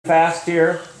fast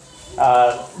here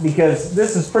because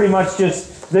this is pretty much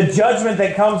just the judgment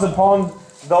that comes upon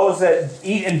those that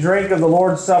eat and drink of the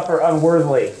Lord's Supper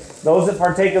unworthily. Those that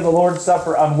partake of the Lord's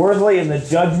Supper unworthily, and the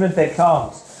judgment that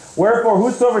comes. Wherefore,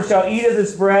 whosoever shall eat of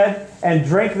this bread and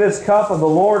drink this cup of the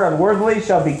Lord unworthily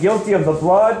shall be guilty of the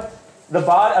body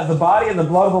and the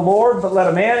blood of the Lord. But let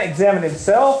a man examine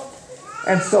himself,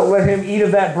 and so let him eat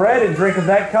of that bread and drink of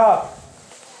that cup.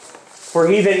 For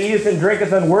he that eateth and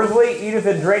drinketh unworthily eateth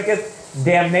and drinketh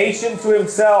damnation to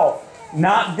himself,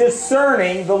 not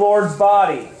discerning the Lord's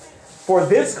body. For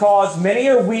this cause many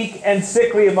are weak and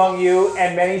sickly among you,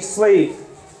 and many sleep.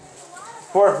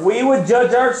 For if we would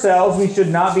judge ourselves, we should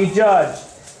not be judged.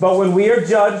 But when we are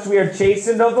judged, we are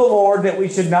chastened of the Lord, that we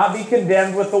should not be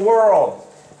condemned with the world.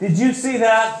 Did you see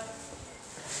that?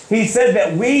 He said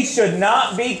that we should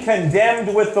not be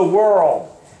condemned with the world.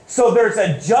 So there's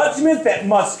a judgment that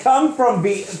must come from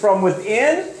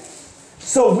within,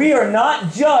 so we are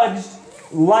not judged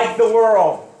like the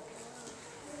world.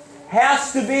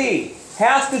 Has to be.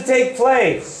 Has to take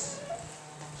place.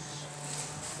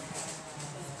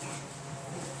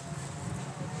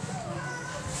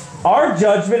 Our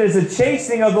judgment is a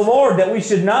chastening of the Lord, that we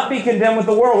should not be condemned with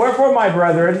the world. Wherefore, my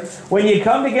brethren, when ye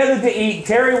come together to eat,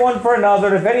 tarry one for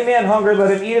another. If any man hunger,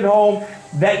 let him eat at home,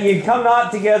 that ye come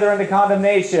not together into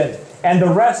condemnation. And the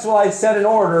rest will I set in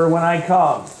order when I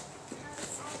come.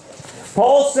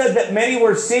 Paul said that many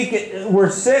were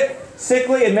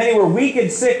sickly, and many were weak and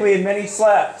sickly, and many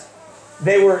slept.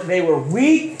 They were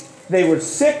weak, they were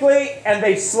sickly, and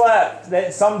they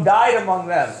slept. Some died among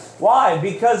them. Why?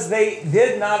 Because they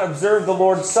did not observe the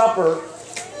Lord's Supper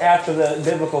after the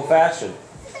biblical fashion.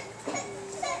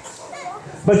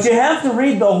 But you have to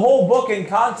read the whole book in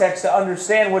context to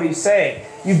understand what he's saying.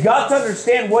 You've got to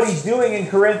understand what he's doing in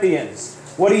Corinthians.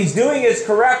 What he's doing is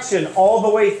correction all the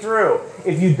way through.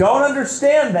 If you don't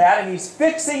understand that, and he's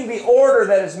fixing the order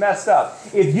that is messed up,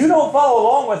 if you don't follow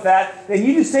along with that, then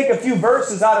you just take a few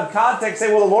verses out of context and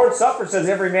say, well, the Lord's Supper says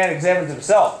every man examines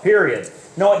himself, period.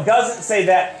 No, it doesn't say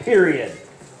that, period.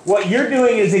 What you're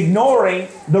doing is ignoring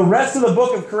the rest of the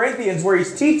book of Corinthians, where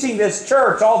he's teaching this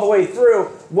church all the way through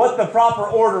what the proper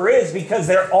order is, because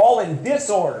they're all in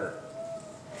disorder.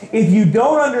 If you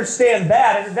don't understand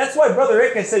that, and that's why Brother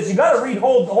Itka says you got to read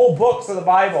whole books of the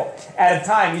Bible at a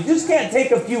time. You just can't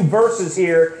take a few verses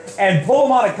here and pull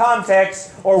them out of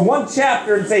context, or one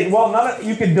chapter and say, well,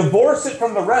 you can divorce it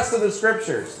from the rest of the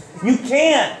Scriptures. You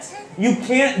can't. You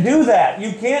can't do that.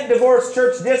 You can't divorce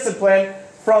church discipline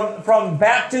from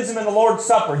baptism and the Lord's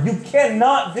Supper. You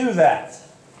cannot do that.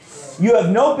 You have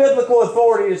no biblical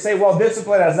authority to say, well,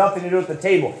 discipline has nothing to do with the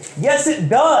table. Yes, it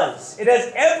does. It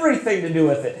has everything to do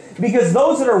with it. Because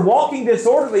those that are walking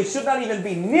disorderly should not even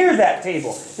be near that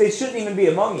table. They shouldn't even be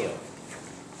among you.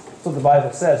 That's what the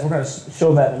Bible says. We're going to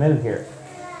show that in a minute here.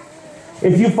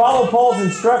 If you follow Paul's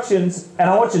instructions, and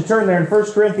I want you to turn there in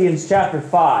 1 Corinthians chapter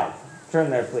 5. Turn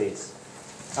there, please.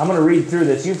 I'm going to read through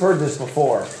this. You've heard this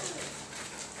before.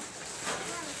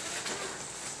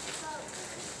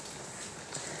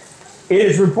 It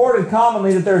is reported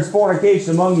commonly that there is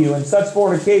fornication among you, and such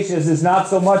fornication as is not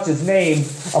so much as named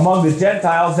among the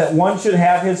Gentiles, that one should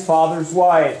have his father's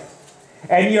wife.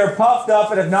 And ye are puffed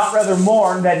up, and have not rather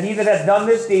mourned, that he that hath done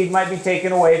this deed might be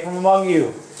taken away from among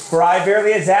you. For I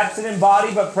verily, as absent in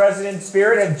body, but present in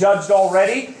spirit, have judged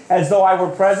already, as though I were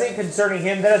present, concerning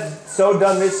him that hath so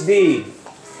done this deed.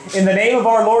 In the name of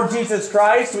our Lord Jesus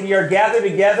Christ, when ye are gathered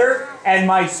together, and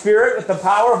my spirit with the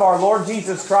power of our Lord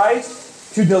Jesus Christ,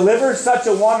 to deliver such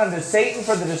a one unto Satan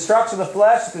for the destruction of the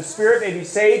flesh, that the spirit may be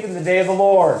saved in the day of the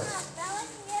Lord.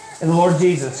 In the Lord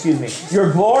Jesus,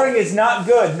 Your glorying is not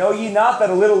good. Know ye not that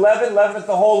a little leaven leaveneth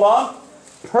the whole lump?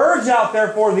 Purge out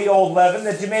therefore the old leaven,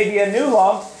 that ye may be a new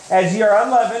lump, as ye are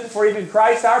unleavened, for even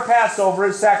Christ our Passover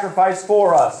is sacrificed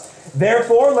for us.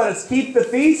 Therefore let us keep the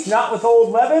feast, not with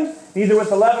old leaven, neither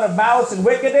with the leaven of malice and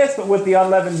wickedness, but with the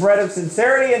unleavened bread of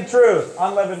sincerity and truth.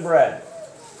 Unleavened bread.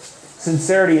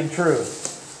 Sincerity and truth.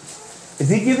 Is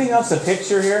he giving us a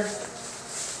picture here?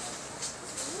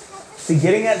 Is he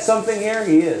getting at something here?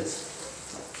 He is.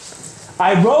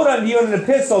 I wrote unto you in an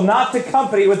epistle not to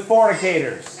company with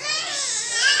fornicators.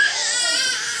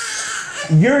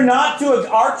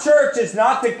 Our church is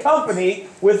not to company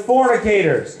with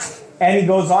fornicators. And he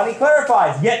goes on, he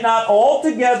clarifies, yet not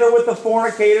altogether with the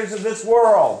fornicators of this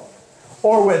world,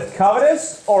 or with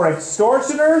covetous, or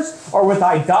extortioners, or with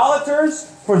idolaters,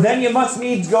 for then you must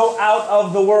needs go out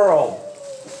of the world.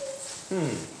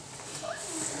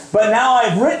 But now I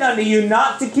have written unto you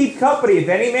not to keep company. If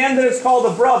any man that is called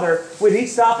a brother, would he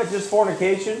stop at just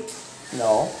fornication?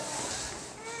 No.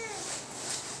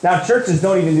 Now, churches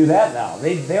don't even do that now.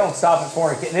 They don't stop at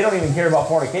fornication. They don't even care about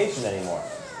fornication anymore.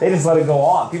 They just let it go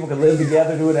on. People can live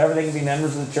together, do whatever. They can be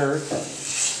members of the church.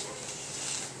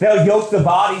 They'll yoke the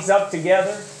bodies up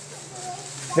together.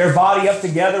 Their body up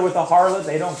together with a harlot.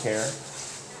 They don't care.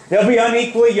 They'll be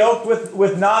unequally yoked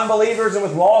with non-believers and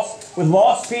with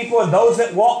lost people and those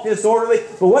that walk disorderly.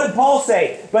 But what did Paul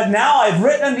say? But now I've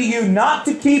written unto you not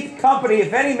to keep company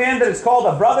if any man that is called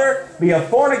a brother be a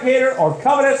fornicator or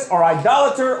covetous or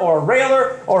idolater or a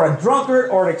railer or a drunkard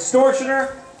or an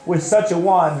extortioner. With such a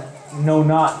one, know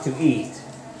not to eat.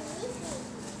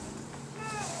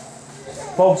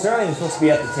 Folks, they're not even supposed to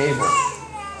be at the table.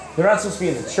 They're not supposed to be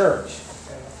in the church.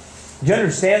 Do you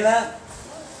understand that?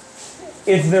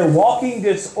 If they're walking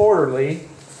disorderly,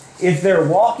 if they're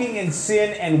walking in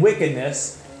sin and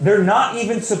wickedness, they're not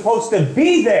even supposed to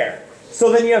be there.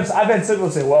 So then I've had some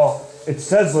people say, well, it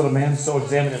says little man, so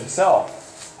examine himself.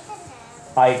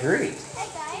 I agree.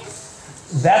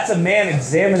 That's a man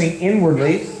examining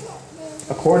inwardly,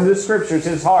 according to the Scriptures,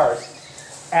 his heart,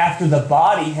 after the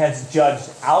body has judged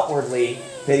outwardly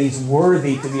that he's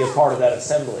worthy to be a part of that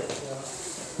assembly.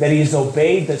 That he has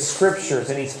obeyed the Scriptures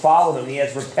and he's followed them. He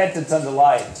has repentance unto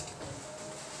life.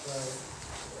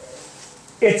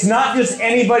 It's not just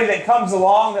anybody that comes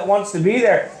along that wants to be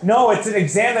there. No, it's an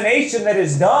examination that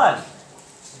is done.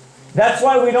 That's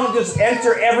why we don't just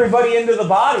enter everybody into the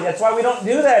body. That's why we don't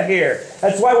do that here.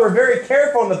 That's why we're very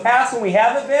careful. In the past, when we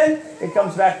haven't been, it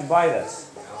comes back to bite us.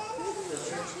 The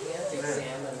church can't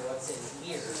examine what's in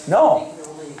here. No. They can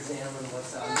only examine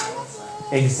what's on the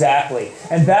outside. Exactly.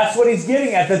 And that's what he's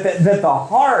getting at, that the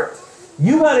heart,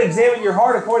 you got to examine your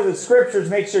heart according to the Scriptures,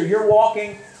 make sure you're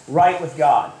walking right with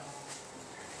God.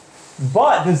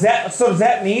 But does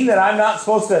that mean that I'm not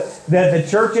supposed to, that the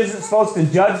church isn't supposed to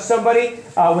judge somebody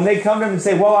when they come to him and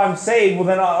say, well, I'm saved? Well,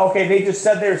 then, okay, they just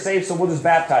said they're saved, so we'll just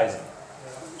baptize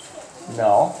them.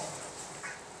 No.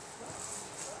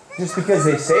 Just because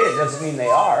they say it doesn't mean they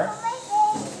are.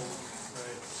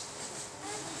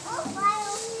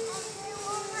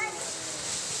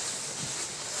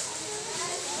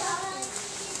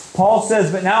 Paul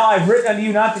says, but now I've written unto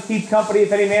you not to keep company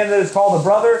if any man that is called a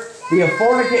brother be a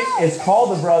fornicator, is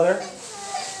called a brother,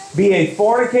 be a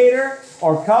fornicator,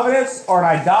 or covetous, or an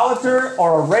idolater,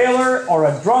 or a railer, or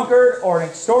a drunkard, or an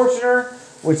extortioner,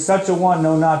 with such a one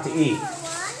know not to eat.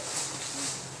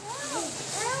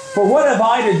 For what have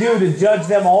I to do to judge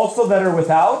them also that are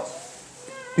without?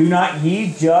 Do not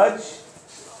ye judge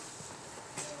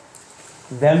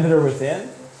them that are within?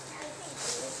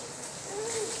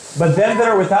 But them that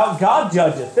are without, God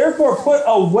judgeth. Therefore put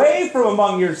away from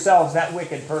among yourselves that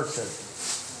wicked person.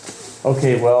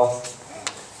 Okay, well,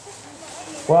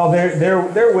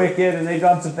 they're wicked and they've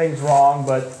done some things wrong,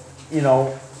 but, you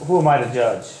know, who am I to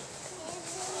judge?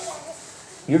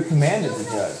 You're commanded to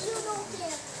judge.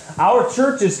 Our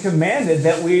church is commanded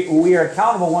that we are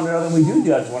accountable one another and we do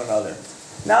judge one another.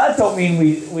 Now, that don't mean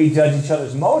we judge each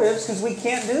other's motives, because we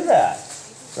can't do that,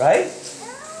 right?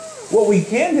 What we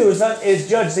can do is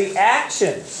judge the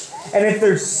actions. And if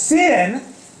there's sin,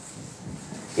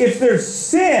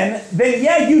 then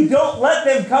yeah, you don't let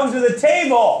them come to the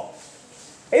table.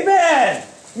 Amen.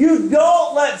 You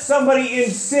don't let somebody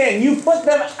in sin. You put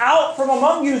them out from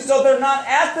among you so they're not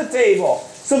at the table.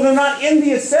 So they're not in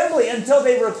the assembly until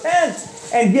they repent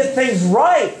and get things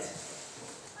right.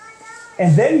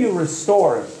 And then you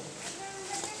restore them.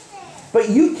 But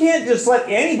you can't just let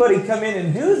anybody come in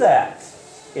and do that.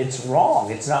 It's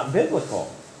wrong. It's not biblical.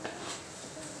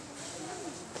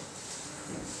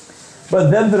 But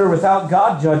them that are without,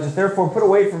 God judgeth. Therefore put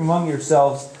away from among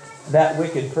yourselves that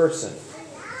wicked person.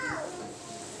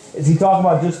 Is he talking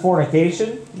about just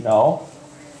fornication? No.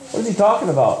 What is he talking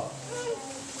about?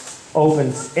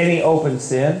 Any open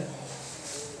sin.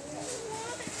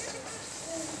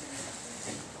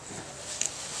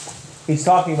 He's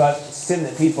talking about sin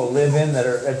that people live in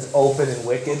that's open and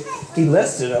wicked. He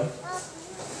listed them.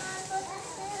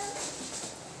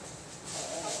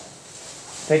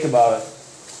 Think about it.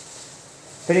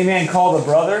 If any man called a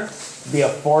brother be a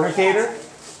fornicator,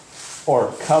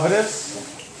 or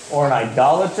covetous, or an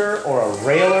idolater, or a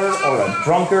railer, or a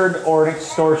drunkard, or an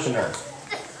extortioner.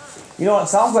 You know, it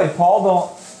sounds like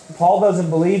Paul doesn't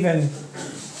believe in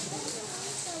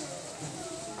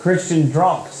Christian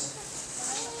drunks,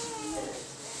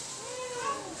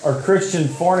 or Christian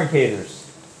fornicators,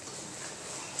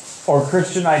 or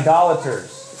Christian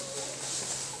idolaters.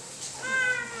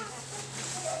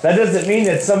 That doesn't mean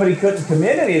that somebody couldn't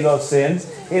commit any of those sins.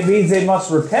 It means they must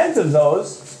repent of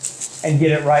those and get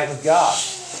it right with God.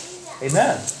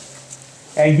 Amen.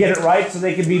 And get it right so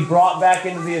they can be brought back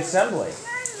into the assembly.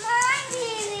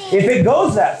 If it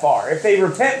goes that far, if they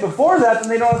repent before that, then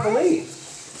they don't have to leave.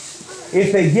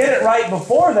 If they get it right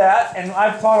before that, and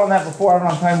I've taught on that before, I don't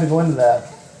have time to go into that.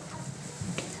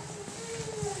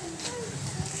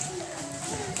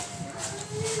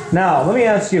 Now, let me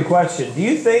ask you a question. Do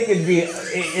you think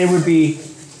it would be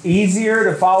easier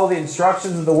to follow the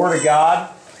instructions of the Word of God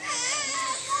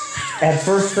at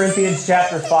 1 Corinthians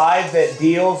chapter 5 that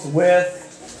deals with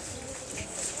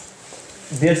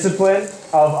discipline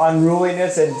of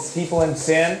unruliness and people in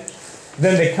sin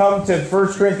than to come to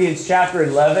 1 Corinthians chapter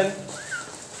 11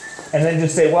 and then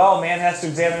just say, well, man has to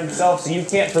examine himself, so you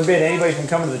can't forbid anybody from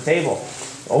coming to the table?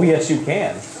 Oh, yes, you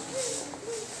can.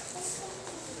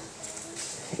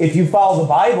 If you follow the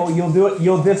Bible,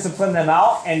 you'll discipline them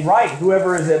out, and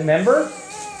whoever's a member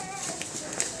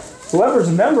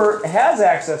has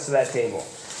access to that table.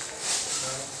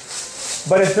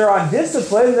 But if they're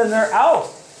undisciplined, then they're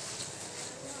out.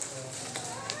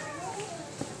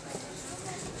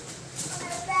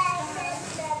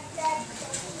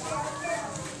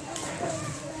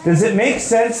 Does it make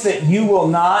sense that you will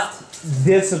not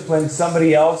discipline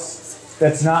somebody else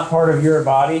that's not part of your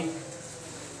body?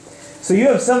 So you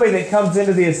have somebody that comes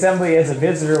into the assembly as a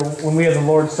visitor when we have the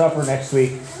Lord's Supper next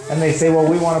week, and they say, well,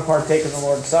 we want to partake in the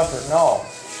Lord's Supper. No.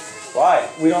 Why?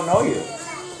 We don't know you.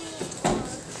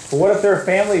 But what if they're a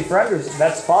family friend?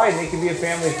 That's fine. They can be a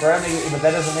family friend, but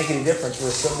that doesn't make any difference.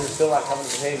 They're still not coming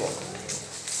to the table.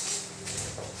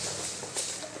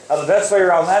 Now, the best way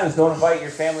around that is don't invite your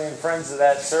family and friends to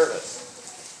that service.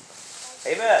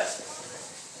 Amen.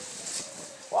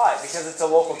 Why? Because it's a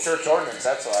local church ordinance.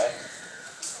 That's why.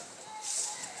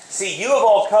 See, you have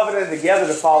all covenanted together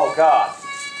to follow God.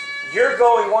 You're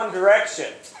going one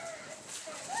direction.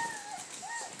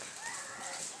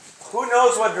 Who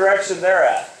knows what direction they're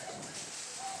at?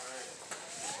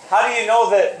 How do you know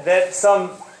that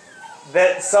some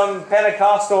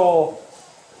Pentecostal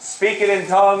speaking in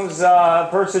tongues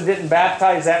person didn't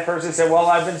baptize that person? Said, well,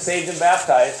 I've been saved and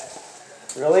baptized.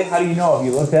 Really? How do you know? Have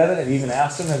you looked at it? Have you even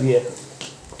asked them?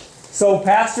 So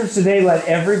pastors today let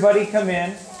everybody come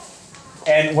in.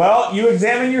 And, well, you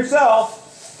examine yourself.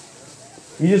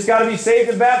 You just got to be saved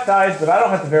and baptized, but I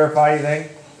don't have to verify anything.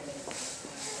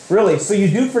 Really? So you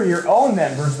do for your own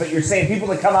members, but you're saying people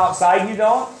that come outside you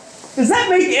don't? Does that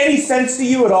make any sense to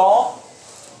you at all?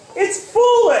 It's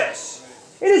foolish.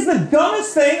 It is the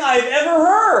dumbest thing I've ever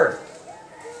heard.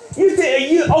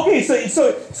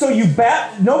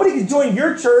 Nobody can join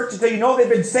your church until you know they've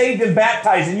been saved and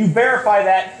baptized, and you verify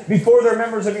that before they're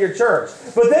members of your church.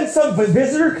 But then some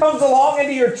visitor comes along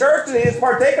into your church and they just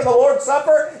partake of the Lord's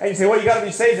Supper, and you say, well, you got to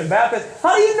be saved and baptized.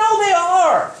 How do you know they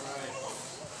are?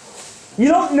 You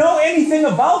don't know anything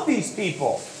about these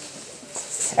people.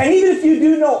 And even if you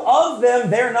do know of them,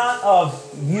 they're not of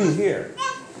you here.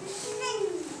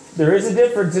 There is a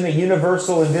difference in a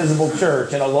universal invisible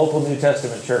church and a local New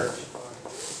Testament church.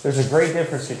 There's a great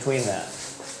difference between that.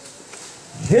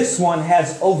 This one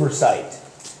has oversight.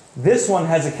 This one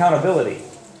has accountability.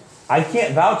 I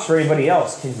can't vouch for anybody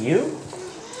else. Can you?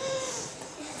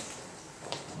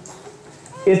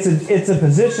 It's a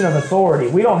position of authority.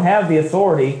 We don't have the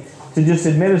authority to just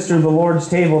administer the Lord's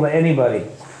table to anybody.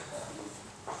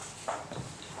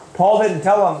 Paul didn't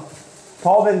tell them.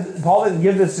 Paul didn't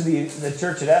give this to the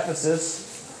church at Ephesus.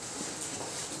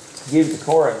 He gave it to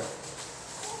Corinth.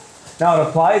 Now it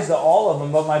applies to all of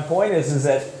them, but my point is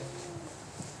that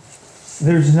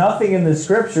there's nothing in the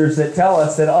Scriptures that tell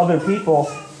us that other people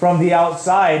from the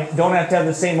outside don't have to have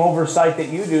the same oversight that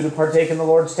you do to partake in the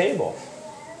Lord's table.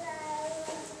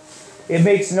 It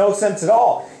makes no sense at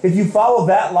all. If you follow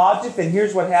that logic, then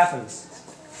here's what happens.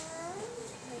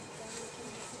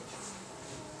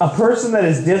 A person that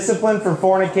is disciplined for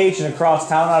fornication across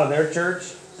town out of their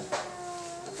church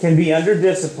can be under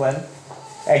discipline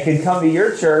and can come to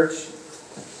your church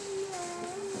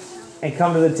and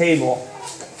come to the table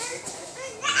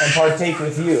and partake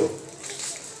with you.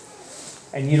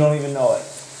 And you don't even know it.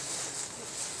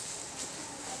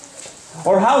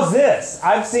 Or how's this?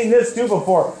 I've seen this too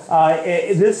before.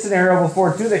 This scenario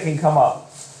before too that can come up.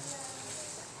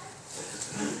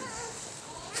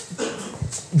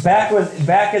 Back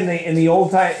in the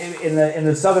old time in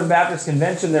the Southern Baptist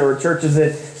Convention, there were churches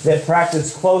that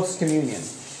practiced close communion,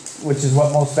 which is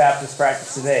what most Baptists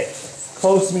practice today.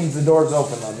 Close means the door's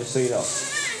open, though, just so you know.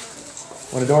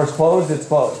 When the door's closed, it's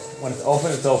closed. When it's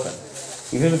open, it's open.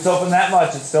 Even if it's open that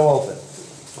much, it's still open.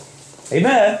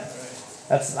 Amen.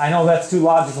 I know that's too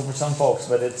logical for some folks,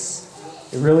 but it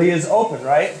really is open,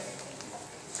 right?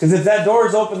 Because if that door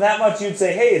is open that much, you'd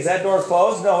say, hey, is that door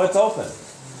closed? No, it's open.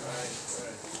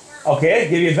 Okay, I'll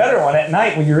give you a better one. At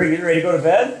night, when you're getting ready to go to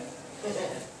bed,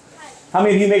 How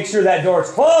many of you make sure that door is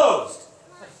closed?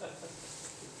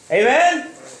 Amen?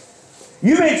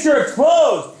 You make sure it's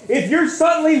closed. If your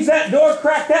son leaves that door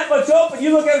cracked that much open,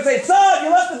 you look at him and say, son,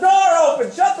 you left the door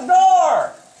open. Shut the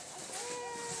door.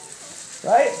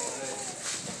 Right?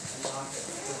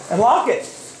 And lock it.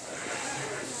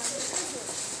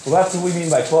 Well, that's what we mean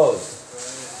by closed.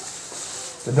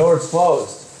 The door is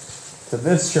closed to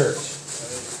this church.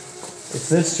 It's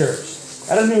this church.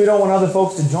 That doesn't mean we don't want other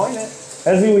folks to join it.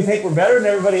 That doesn't mean we think we're better than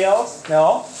everybody else.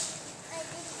 No.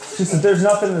 It's just that there's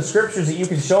nothing in the scriptures that you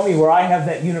can show me where I have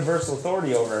that universal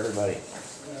authority over everybody.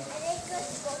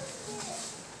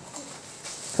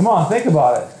 Come on, think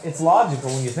about it. It's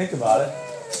logical when you think about it.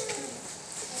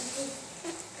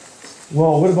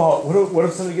 Well, what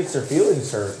if somebody gets their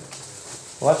feelings hurt?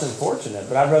 Well, that's unfortunate,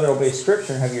 but I'd rather obey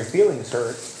Scripture and have your feelings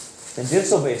hurt than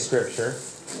disobey Scripture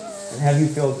and have you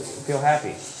feel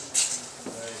happy.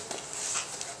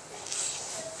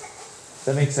 Does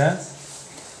that make sense?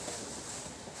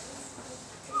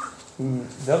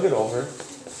 They'll get over it.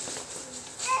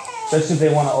 Especially if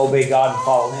they want to obey God and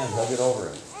follow Him, they'll get over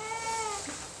it.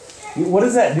 What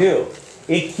does that do?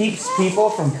 It keeps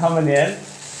people from coming in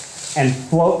and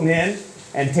floating in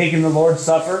and taking the Lord's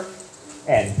Supper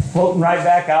and floating right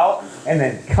back out and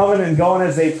then coming and going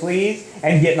as they please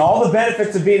and getting all the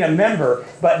benefits of being a member,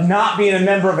 but not being a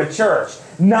member of a church.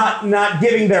 Not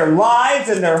giving their lives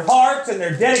and their hearts and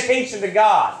their dedication to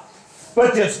God,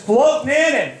 but just floating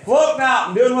in and floating out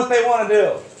and doing what they want to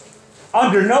do.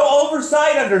 Under no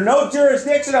oversight, under no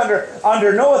jurisdiction,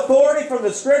 under no authority from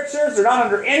the Scriptures. They're not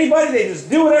under anybody. They just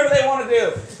do whatever they want to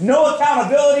do. No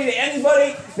accountability to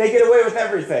anybody. They get away with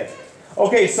everything.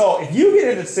 Okay, so if you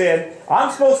get into sin,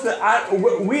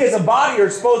 we as a body are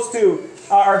supposed to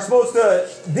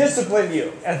discipline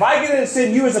you. And if I get into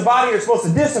sin, you as a body are supposed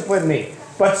to discipline me.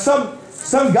 But some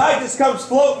guy just comes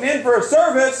floating in for a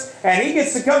service, and he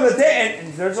gets to come to the day,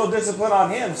 and there's no discipline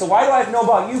on him. So why do I have to know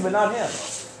about you but not him?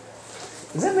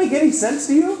 Does that make any sense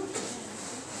to you?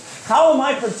 How am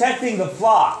I protecting the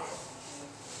flock?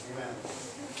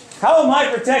 How am I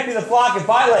protecting the flock if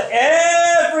I let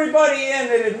everybody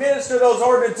in and administer those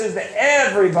ordinances to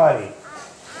everybody?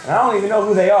 And I don't even know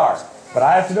who they are, but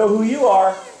I have to know who you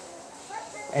are.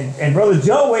 And Brother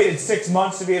Joe waited 6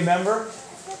 months to be a member.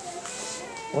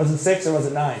 Was it 6 or was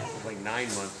it 9? It was like 9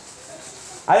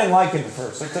 months. I didn't like him at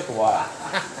first, so it took a while.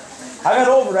 I got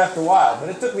over it after a while, but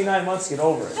it took me 9 months to get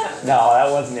over it. No,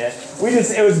 that wasn't it.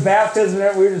 It was baptism and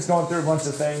everything. We were just going through a bunch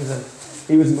of things, and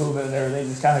he was moving and everything,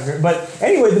 just kind of. But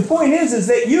anyway, the point is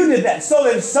that you did that. So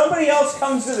that if somebody else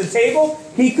comes to the table,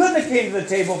 he couldn't have came to the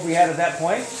table if we had at that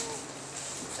point.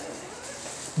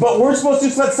 But we're supposed to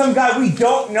just let some guy we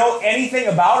don't know anything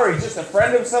about, or he's just a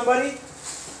friend of somebody?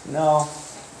 No,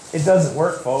 it doesn't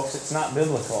work, folks. It's not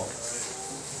biblical.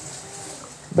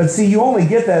 But see, you only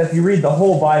get that if you read the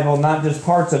whole Bible, not just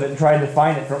parts of it, and try to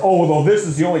define it from, well, this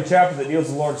is the only chapter that deals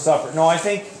with the Lord's Supper. No, I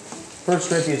think 1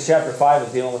 Corinthians chapter 5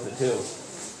 is dealing with it too.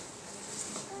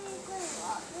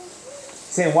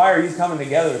 Saying, why are you coming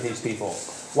together with these people?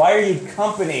 Why are you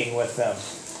companying with them?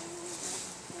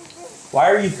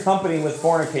 Why are you companying with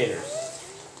fornicators?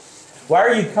 Why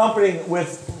are you companying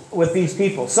with these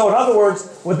people? So in other words,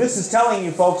 what this is telling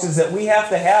you folks is that we have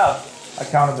to have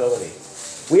accountability.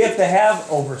 We have to have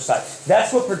oversight.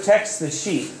 That's what protects the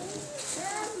sheep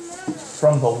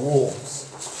from the wolves.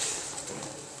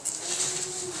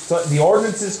 So the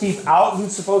ordinances keep out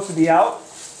who's supposed to be out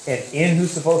and in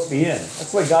who's supposed to be in.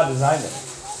 That's the way God designed it.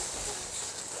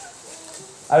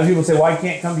 Other people say, well, I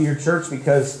can't come to your church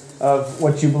because of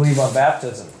what you believe on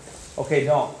baptism. Okay,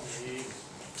 don't.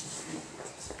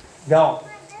 Don't.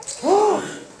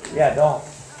 Yeah, don't.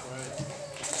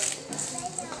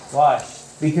 Why?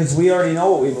 Because we already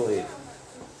know what we believe.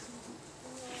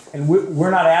 And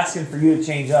we're not asking for you to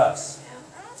change us.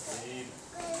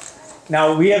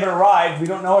 Now, we haven't arrived. We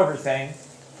don't know everything.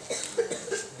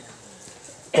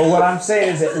 But what I'm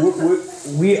saying is that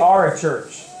we are a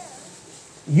church.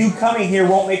 You coming here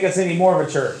won't make us any more of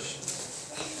a church.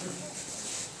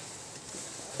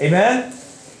 Amen?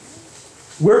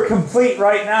 We're complete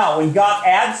right now. When God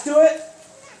adds to it,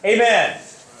 amen.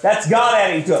 That's God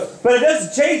adding to it. But it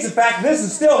doesn't change the fact that this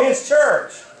is still His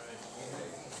church.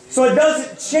 So it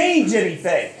doesn't change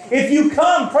anything. If you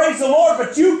come, praise the Lord,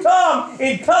 but you come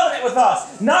in covenant with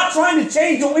us, not trying to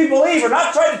change what we believe or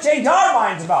not trying to change our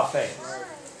minds about things.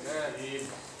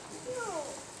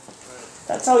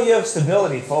 That's how you have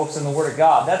stability, folks, in the Word of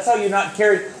God. That's how you're not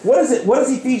carried. What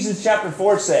does Ephesians chapter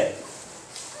 4 say?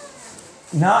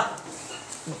 Not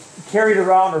carried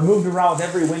around or moved around with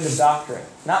every wind of doctrine.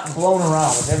 Not blown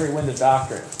around with every wind of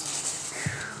doctrine.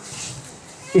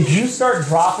 If you start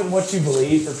dropping what you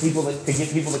believe for people to get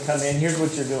people to come in, here's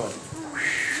what you're doing.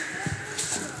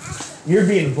 You're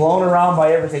being blown around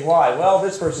by everything. Why? Well,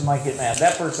 this person might get mad.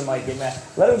 That person might get mad.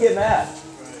 Let them get mad.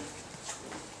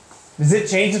 Does it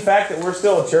change the fact that we're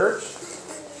still a church?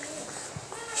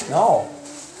 No.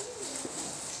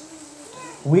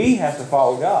 We have to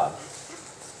follow God.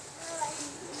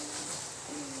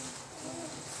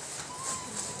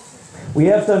 We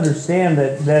have to understand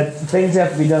that things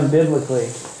have to be done biblically.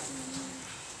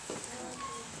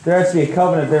 There has to be a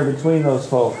covenant there between those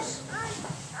folks.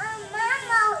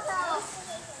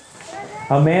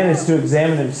 A man is to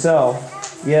examine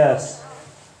himself, yes.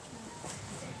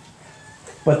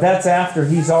 But that's after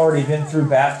he's already been through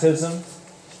baptism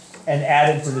and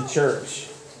added to the church.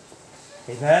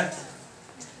 Amen?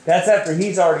 That's after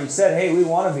he's already said, hey, we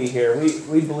want to be here.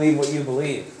 We believe what you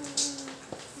believe.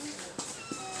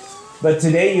 But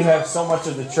today you have so much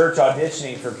of the church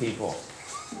auditioning for people.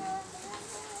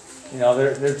 You know,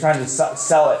 they're trying to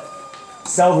sell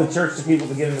the church to people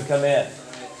to get them to come in.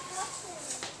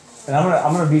 And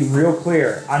I'm gonna be real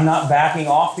clear. I'm not backing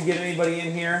off to get anybody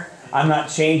in here. I'm not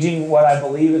changing what I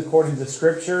believe according to the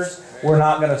Scriptures. We're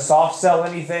not going to soft sell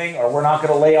anything, or we're not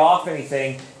going to lay off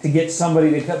anything to get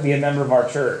somebody to be a member of our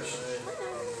church.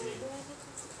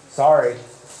 Sorry.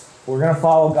 We're going to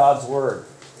follow God's Word.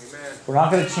 Amen. We're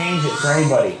not going to change it for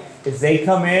anybody. If they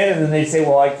come in and then they say,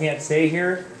 well, I can't stay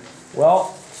here,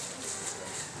 well,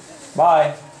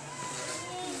 bye.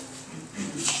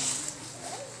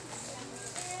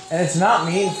 And it's not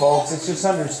mean, folks. It's just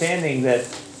understanding that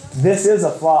this is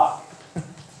a flock.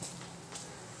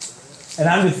 And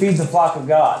I'm to feed the flock of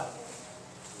God.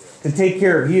 To take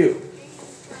care of you.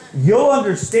 You'll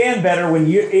understand better when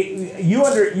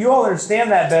you'll understand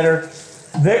that better.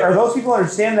 Those people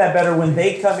understand that better when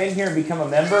they come in here and become a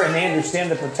member and they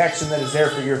understand the protection that is there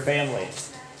for your family.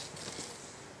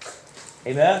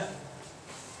 Amen?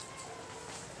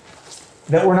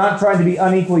 That we're not trying to be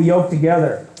unequally yoked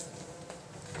together.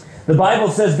 The Bible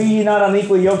says, be ye not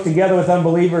unequally yoked together with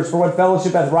unbelievers, for what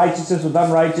fellowship hath righteousness with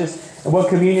unrighteous? And what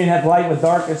communion hath light with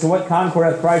darkness? And what concord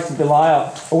hath Christ with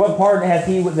Belial? Or what part hath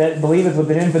he that believeth with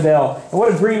an infidel? And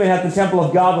what agreement hath the temple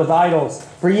of God with idols?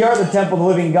 For ye are the temple of the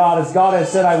living God. As God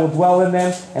has said, I will dwell in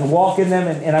them and walk in them,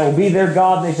 and I will be their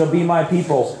God, and they shall be my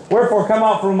people. Wherefore come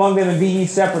out from among them, and be ye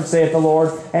separate, saith the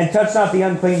Lord, and touch not the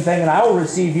unclean thing, and I will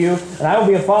receive you, and I will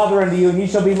be a father unto you, and ye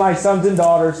shall be my sons and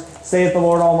daughters, saith the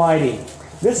Lord Almighty.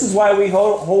 This is why we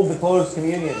hold the closed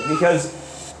communion, because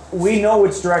we know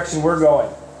which direction we're going.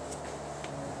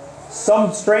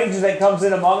 Some stranger that comes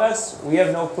in among us, we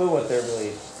have no clue what they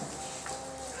believe.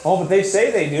 Oh, but they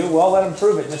say they do. Well, let them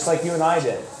prove it, just like you and I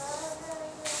did.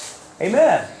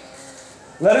 Amen.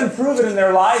 Let them prove it in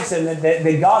their lives, and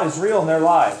that God is real in their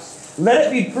lives. Let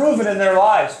it be proven in their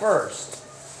lives first.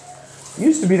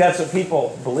 Used to be that's what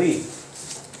people believe.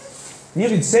 You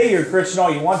can say you're a Christian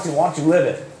all you want to. Why don't you live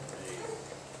it?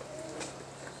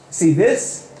 See,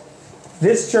 this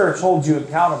church holds you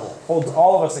accountable, holds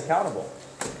all of us accountable.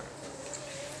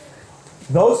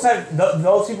 Those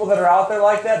people that are out there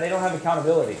like that, they don't have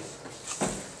accountability.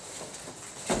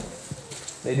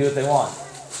 They do what they want.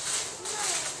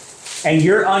 And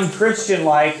you're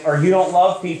unchristian-like, or you don't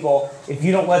love people if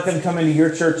you don't let them come into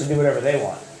your church and do whatever they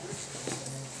want.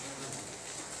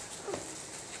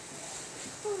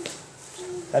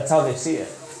 That's how they see it.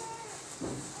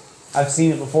 I've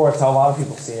seen it before. It's how a lot of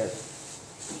people see it.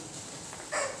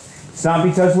 It's not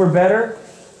because we're better.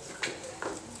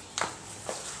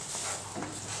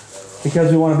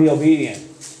 Because we want to be obedient.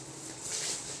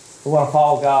 We want to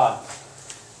follow God.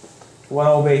 We want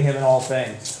to obey Him in all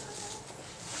things.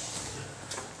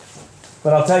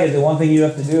 But I'll tell you, the one thing you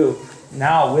have to do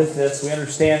now with this, we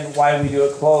understand why we do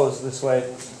it closed this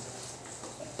way.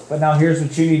 But now here's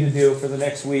what you need to do for the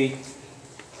next week.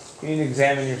 You need to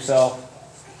examine yourself.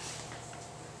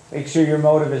 Make sure your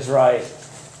motive is right.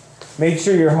 Make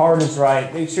sure your heart is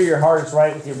right. Make sure your heart is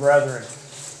right with your brethren.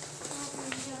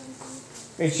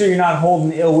 Make sure you're not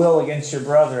holding ill will against your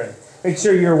brethren. Make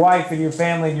sure your wife and your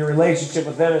family and your relationship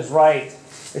with them is right.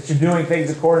 That you're doing things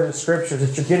according to Scripture.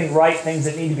 That you're getting right things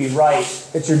that need to be right.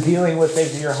 That you're dealing with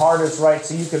things and your heart is right,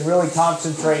 so you can really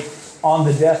concentrate on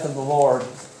the death of the Lord.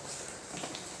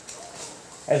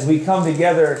 As we come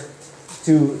together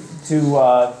to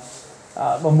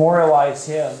memorialize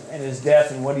Him and His death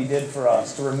and what He did for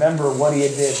us. To remember what He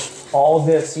did. All of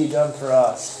this He done for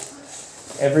us.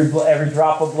 Every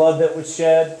drop of blood that was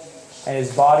shed and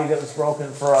His body that was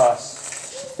broken for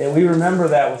us. That we remember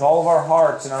that with all of our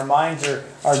hearts, and our minds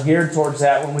are geared towards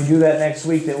that when we do that next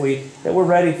week, that we're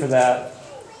ready for that.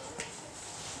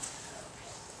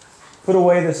 Put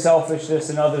away the selfishness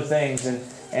and other things, and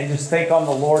And just think on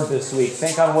the Lord this week.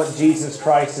 Think on what Jesus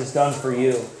Christ has done for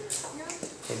you.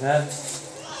 Amen.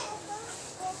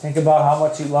 Think about how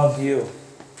much He loved you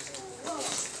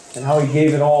and how He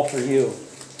gave it all for you.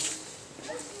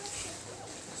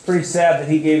 It's pretty sad that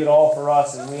He gave it all for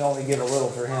us and we only give a little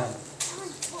for Him.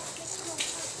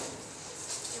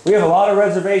 We have a lot of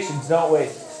reservations, don't we,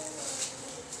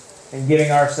 in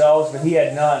giving ourselves, but He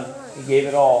had none. He gave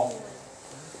it all.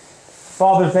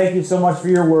 Father, thank you so much for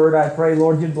your word. I pray,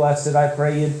 Lord, you'd bless it. I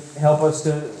pray you'd help us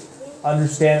to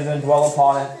understand it and dwell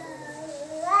upon it.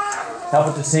 Help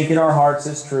it to sink in our hearts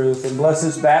as truth. And bless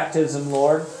this baptism,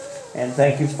 Lord. And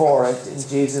thank you for it. In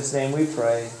Jesus' name we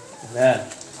pray. Amen.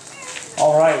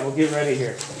 All right, we'll get ready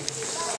here.